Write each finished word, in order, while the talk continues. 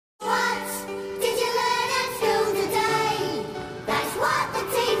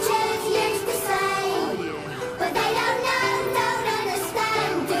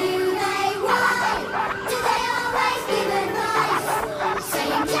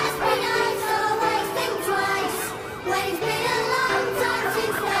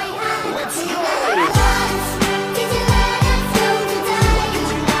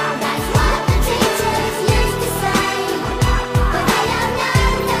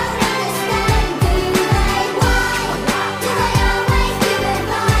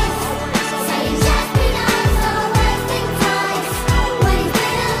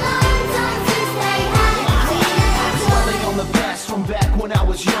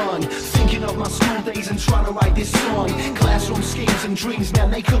young, thinking of my school days and trying to write this song. Classroom schemes and dreams, man,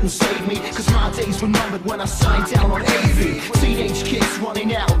 they couldn't save me, cause my days were numbered when I signed down on AV. Teenage kids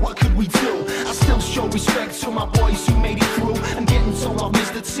running out, what could we do? I still show respect to my boys who made it through. I'm getting told by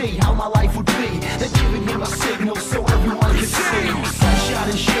Mr. T how my life would be. They're giving me my signal so everyone can see. Sunshine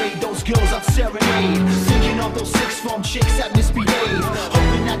and shade, those girls I'd serenade, thinking of those sixth form chicks that misbehave,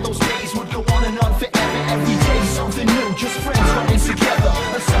 hoping that those days would go on and on forever. Every day something new, just friends running together.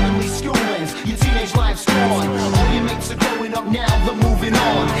 And suddenly school ends, your teenage life's gone. All your mates are growing up now, they're moving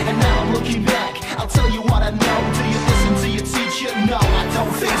on. And now I'm looking back, I'll tell you what I know. Do you listen to your teacher? No, I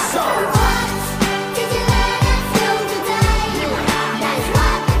don't think so.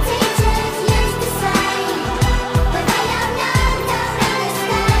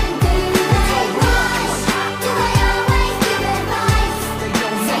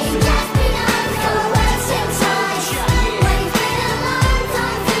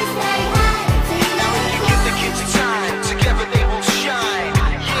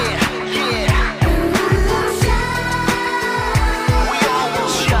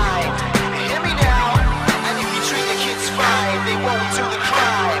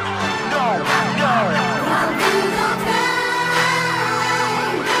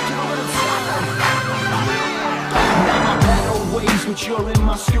 But you're in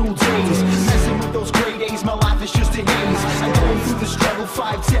my school days, messing with those grade A's, my life is just a haze. I'm going through the struggle,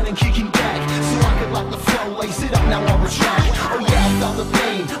 5'10" and kicking back, so I could like the flow, lace it up, now on the track. Oh yeah, I felt the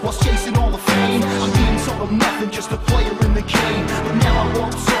pain, whilst chasing all the fame. I'm being told I'm nothing, just a player in the game.